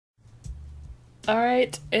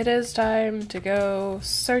Alright, it is time to go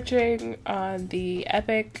searching on the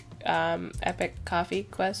epic coffee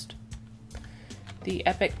quest. The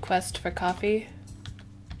epic quest for coffee.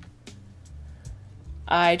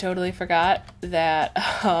 I totally forgot that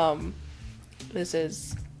this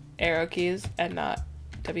is arrow keys and not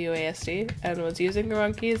WASD, and was using the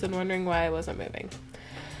wrong keys and wondering why I wasn't moving.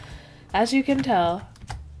 As you can tell,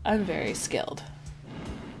 I'm very skilled.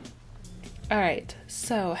 Alright,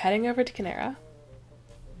 so heading over to Canera.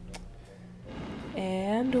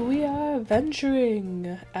 And we are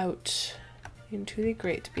venturing out into the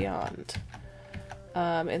great beyond.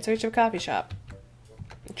 In search of a coffee shop.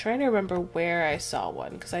 I'm trying to remember where I saw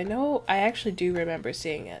one, because I know I actually do remember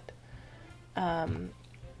seeing it.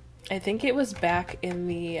 I think it was back in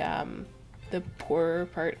the poorer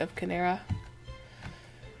part of Canera.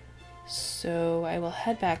 So I will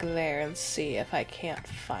head back there and see if I can't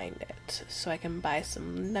find it, so I can buy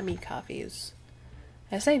some nummy coffees.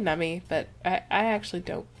 I say nummy, but I actually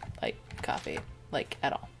don't like coffee, like,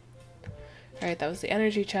 at all. Alright, that was the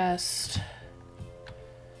energy chest.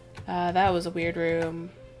 That was a weird room.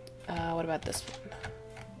 What about this one?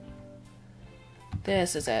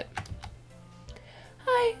 This is it.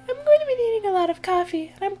 Hi, I'm going to be needing a lot of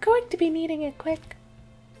coffee, and I'm going to be needing it quick.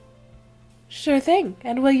 Sure thing.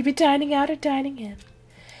 And will you be dining out or dining in?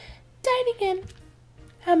 Dining in.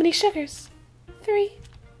 How many sugars? 3.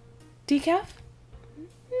 Decaf?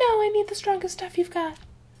 No, I need the strongest stuff you've got.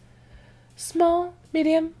 Small,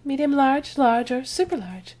 medium, medium large, large, or super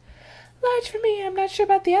large? Large for me. I'm not sure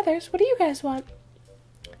about the others. What do you guys want?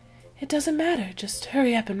 It doesn't matter. Just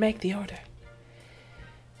hurry up and make the order.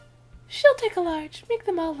 She'll take a large. Make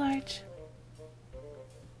them all large.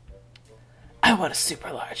 I want a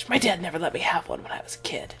super large. My dad never let me have one when I was a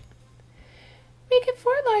kid. Make it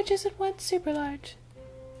 4 larges and 1 super large.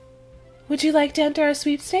 Would you like to enter our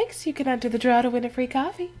sweepstakes? You can enter the draw to win a free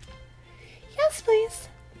coffee. Yes, please.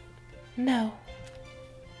 No.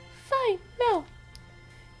 Fine, no.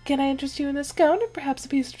 Can I interest you in this scone or perhaps a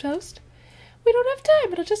piece of toast? We don't have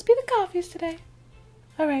time. It'll just be the coffees today.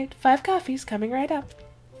 All right, 5 coffees coming right up.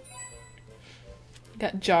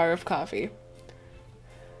 Got jar of coffee.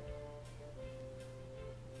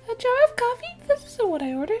 A jar of coffee? This isn't what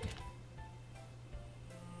I ordered.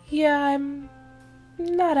 Yeah, I'm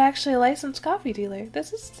not actually a licensed coffee dealer.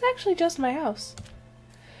 This is actually just my house.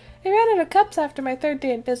 I ran out of cups after my 3rd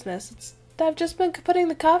day in business. I've just been putting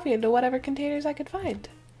the coffee into whatever containers I could find.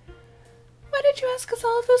 Why did you ask us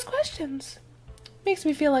all of those questions? Makes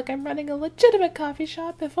me feel like I'm running a legitimate coffee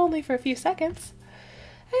shop, if only for a few seconds.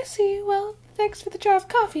 I see. Well, thanks for the jar of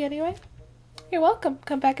coffee anyway. You're welcome.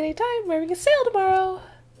 Come back anytime. We're having a sale tomorrow.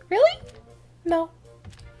 Really? No.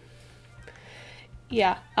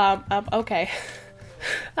 Yeah, okay.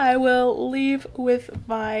 I will leave with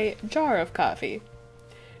my jar of coffee.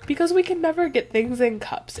 Because we can never get things in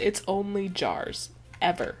cups. It's only jars.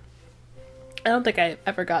 Ever. I don't think I've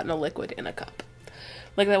ever gotten a liquid in a cup.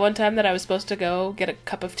 Like that one time that I was supposed to go get a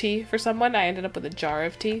cup of tea for someone, I ended up with a jar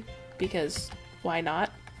of tea. Because, why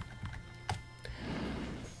not?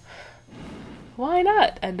 Why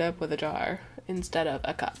not end up with a jar instead of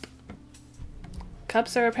a cup?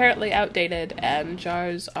 Cups are apparently outdated, and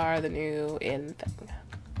jars are the new in thing.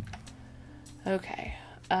 Okay.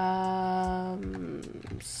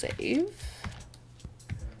 Save.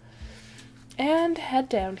 And head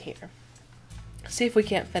down here. See if we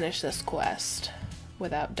can't finish this quest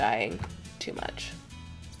without dying too much.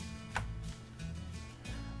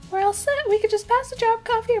 We're all set. We could just pass the jar of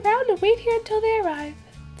coffee around and wait here until they arrive.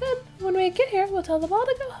 Then, when we get here, we'll tell them all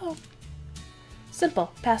to go home.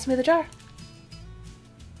 Simple. Pass me the jar.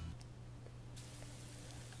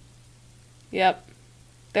 Yep.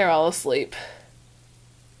 They're all asleep.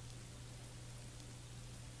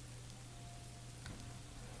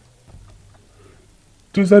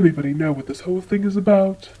 Does anybody know what this whole thing is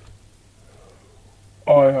about?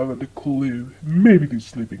 I haven't a clue. Maybe these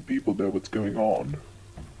sleeping people know what's going on.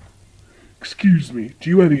 Excuse me,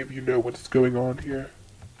 do any of you know what's going on here?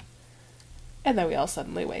 And then we all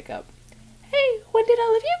suddenly wake up. Hey, when did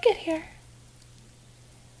all of you get here?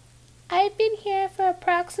 I've been here for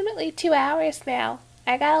approximately 2 hours now.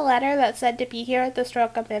 I got a letter that said to be here at the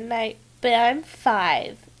stroke of midnight, but I'm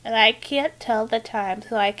 5, and I can't tell the time,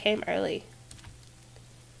 so I came early.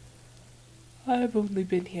 I've only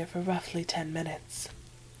been here for roughly 10 minutes.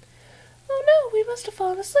 Oh no, we must have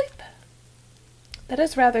fallen asleep. That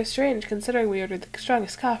is rather strange, considering we ordered the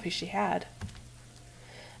strongest coffee she had.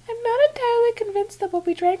 I'm not entirely convinced that what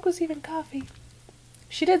we drank was even coffee.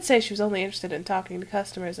 She did say she was only interested in talking to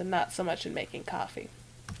customers and not so much in making coffee.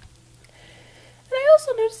 And I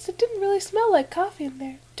also noticed it didn't really smell like coffee in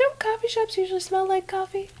there. Don't coffee shops usually smell like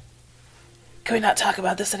coffee? Can we not talk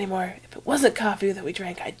about this anymore? If it wasn't coffee that we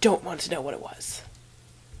drank, I don't want to know what it was.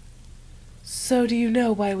 So do you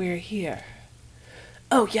know why we are here?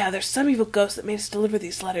 Oh yeah, there's some evil ghost that made us deliver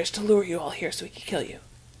these letters to lure you all here so we could kill you.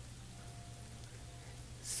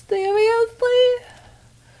 Seriously?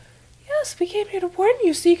 Yes, we came here to warn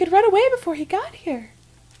you so you could run away before he got here.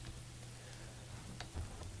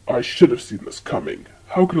 I should have seen this coming.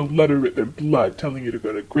 How could a letter written in blood telling you to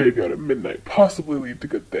go to a graveyard at midnight possibly lead to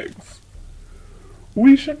good things?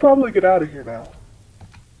 We should probably get out of here now.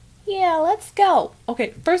 Yeah, let's go.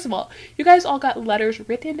 Okay, first of all, you guys all got letters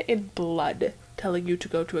written in blood telling you to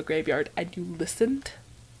go to a graveyard, and you listened.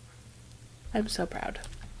 I'm so proud.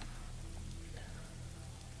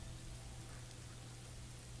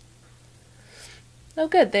 Oh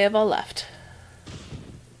good, they have all left.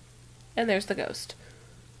 And there's the ghost.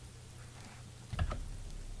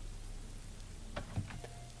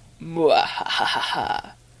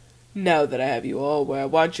 Mwahahaha. Now that I have you all where I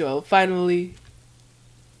want you, I'll finally...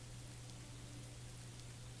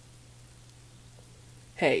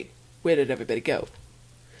 Hey, where did everybody go?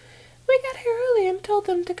 We got here early and told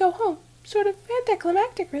them to go home. Sort of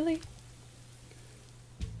anticlimactic, really.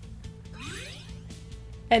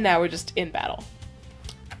 And now we're just in battle.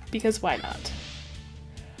 Because why not?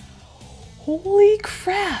 Holy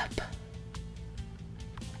crap!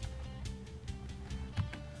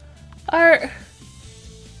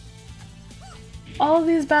 All of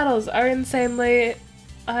these battles are insanely...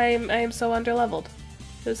 I am so underleveled.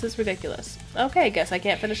 This is ridiculous. Okay, guess I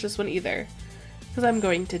can't finish this one either. Because I'm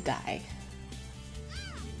going to die.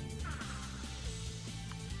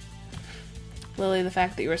 Lilly, the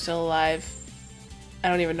fact that you are still alive, I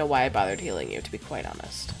don't even know why I bothered healing you, to be quite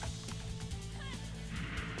honest.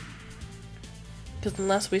 Because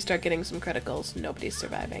unless we start getting some criticals, nobody's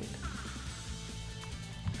surviving.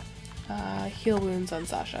 Heal wounds on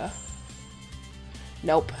Sasha.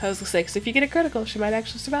 Nope. I was gonna say, because if you get a critical, she might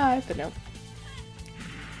actually survive, but nope.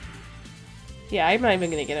 Yeah, I'm not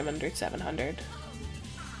even gonna get him under 700.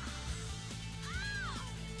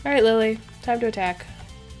 Alright, Lilly. Time to attack.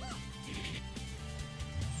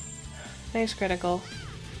 Nice critical.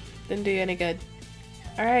 Didn't do you any good.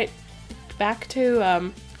 Alright. Back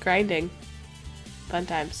to, grinding. Fun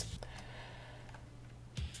times.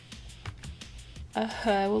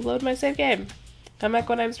 I will load my save game. Come back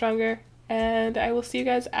when I'm stronger, and I will see you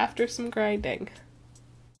guys after some grinding.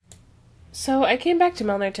 So I came back to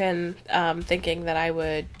Milnerton, thinking that I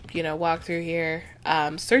would, you know, walk through here,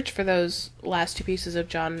 search for those last three pieces of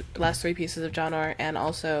John ore, and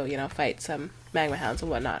also, you know, fight some magma hounds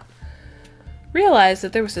and whatnot. Realized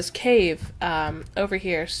that there was this cave, over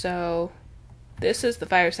here, so this is the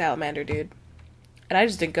fire salamander dude. And I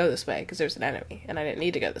just didn't go this way, because there's an enemy, and I didn't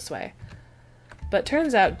need to go this way. But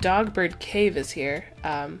turns out Dogbird Cave is here.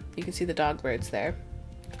 You can see the dogbirds there.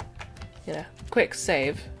 You know, quick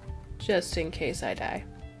save, just in case I die.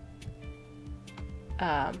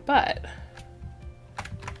 But,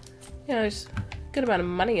 you know, there's a good amount of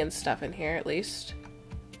money and stuff in here, at least.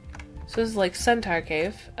 So this is like Centaur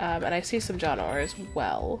Cave, and I see some John ore as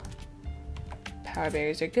well. Power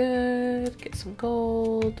berries are good, get some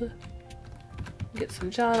gold, get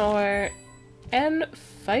some John ore, and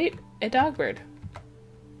fight a dogbird.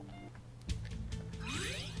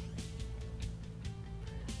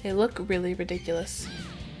 They look really ridiculous.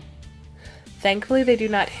 Thankfully, they do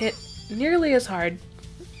not hit nearly as hard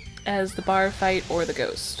as the bar fight or the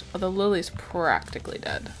ghost, although Lilly's practically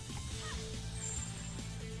dead.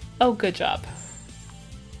 Oh, good job.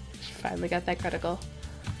 Finally got that critical.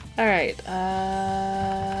 Alright,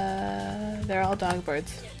 they're all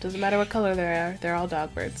dogbirds. Doesn't matter what color they are, they're all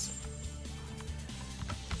dogbirds.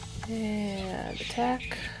 And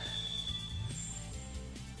attack.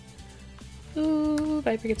 Ooh,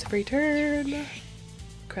 Viper gets a free turn.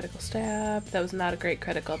 Critical stab. That was not a great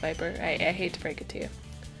critical, Viper. I hate to break it to you.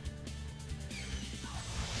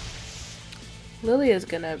 Lilly is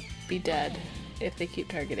gonna be dead if they keep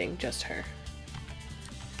targeting just her.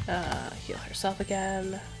 Heal herself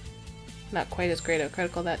again. Not quite as great of a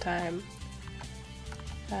critical that time.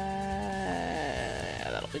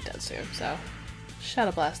 That'll be dead soon, so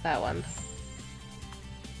Shadow Blast that one.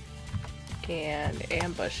 And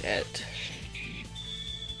ambush it.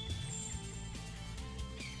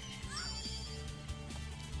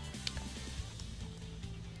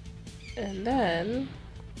 And then...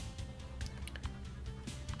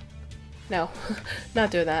 No,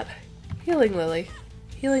 not doing that. Healing Lilly.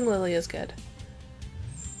 Healing Lilly is good.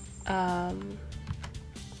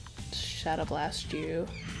 Shadow Blast you.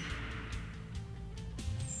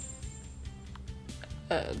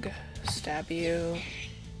 Ugh. Stab you.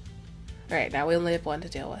 Alright, now we only have one to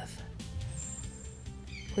deal with.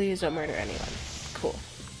 Please don't murder anyone. Cool.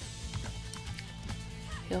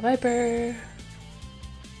 Heal Viper.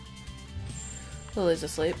 Lily's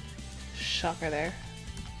asleep. Shocker there.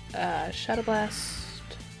 Shadow Blast.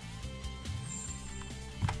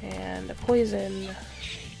 And a poison.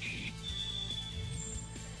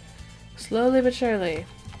 Slowly but surely.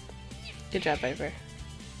 Good job, Viper.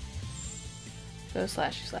 Go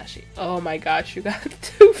slashy slashy. Oh my gosh, you got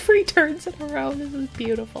 2 free turns in a row. This is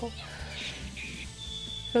beautiful.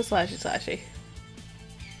 Go slashy slashy.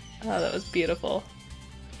 Oh, that was beautiful.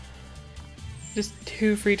 Just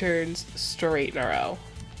 2 free turns straight in a row.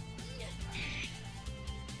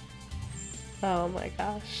 Oh my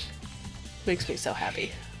gosh. Makes me so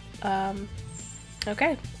happy.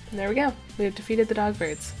 Okay, there we go. We've defeated the dog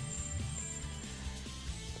birds.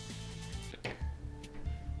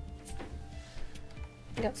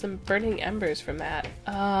 Got some burning embers from that.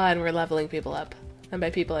 And we're leveling people up. And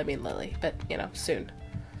by people I mean Lily, but you know, soon.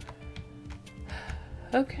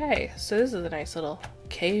 Okay, so this is a nice little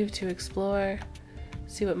cave to explore.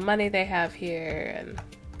 See what money they have here and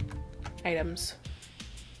items.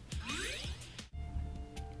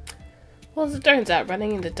 Well, as it turns out,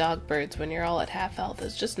 running into dog birds when you're all at half health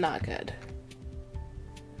is just not good.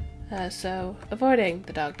 So avoiding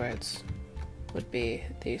the dog birds would be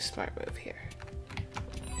the smart move here.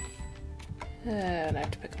 And I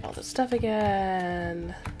have to pick up all this stuff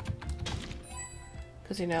again.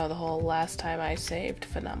 Because you know, the whole last time I saved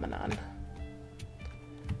phenomenon.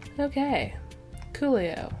 Okay.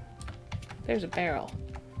 Coolio. There's a barrel.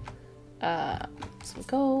 Some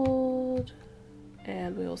gold.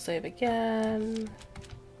 And we will save again.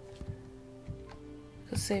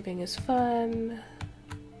 Because saving is fun.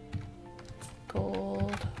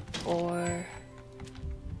 Gold. Ore.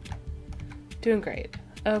 Doing great.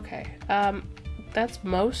 Okay. That's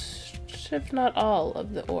most, if not all,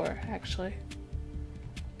 of the ore, actually.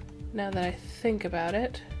 Now that I think about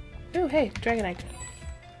it. Ooh, hey, Dragonite.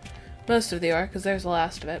 Most of the ore, because there's the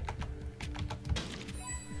last of it.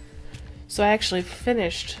 So I actually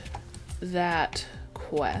finished that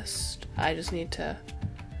quest. I just need to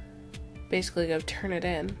basically go turn it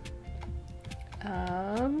in.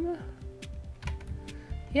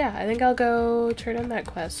 Yeah, I think I'll go turn in that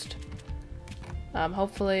quest.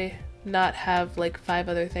 Hopefully not have like 5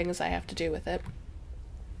 other things I have to do with it.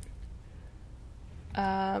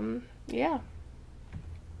 Yeah.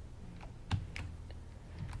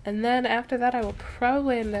 And then after that I will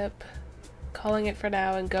probably end up calling it for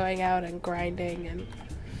now and going out and grinding and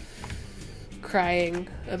crying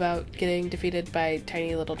about getting defeated by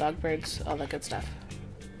tiny little dog birds, all that good stuff.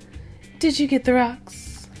 Did you get the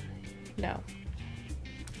rocks? No.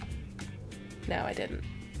 No, I didn't.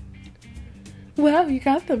 Wow, you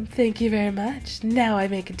got them. Thank you very much. Now I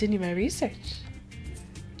may continue my research.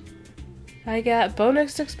 I got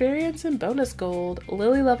bonus experience and bonus gold.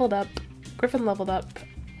 Lily leveled up. Griffin leveled up.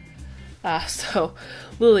 So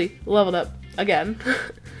Lily leveled up again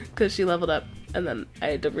because she leveled up and then I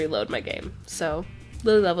had to reload my game. So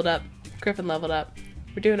Lily leveled up. Griffin leveled up.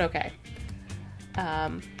 We're doing okay.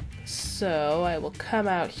 So I will come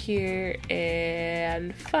out here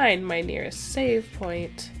and find my nearest save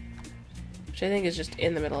point, which I think is just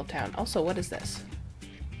in the middle of town. Also, what is this?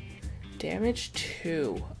 Damage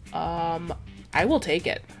 2. I will take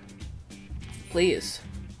it. Please.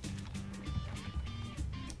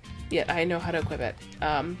 Yet I know how to equip it.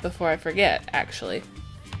 Before I forget, actually.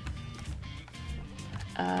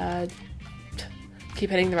 Keep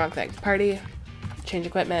hitting the wrong thing. Party. Change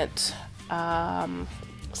equipment.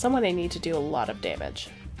 Someone I need to do a lot of damage.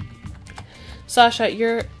 Sasha,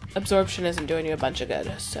 your absorption isn't doing you a bunch of good,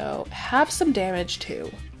 so have some damage too.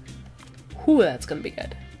 Whew, that's gonna be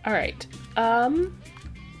good. Alright.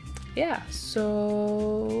 Yeah,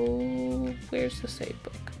 so where's the save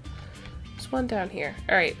book? There's one down here.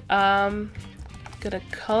 Alright, gonna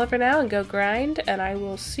call it for now and go grind, and I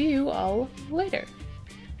will see you all later.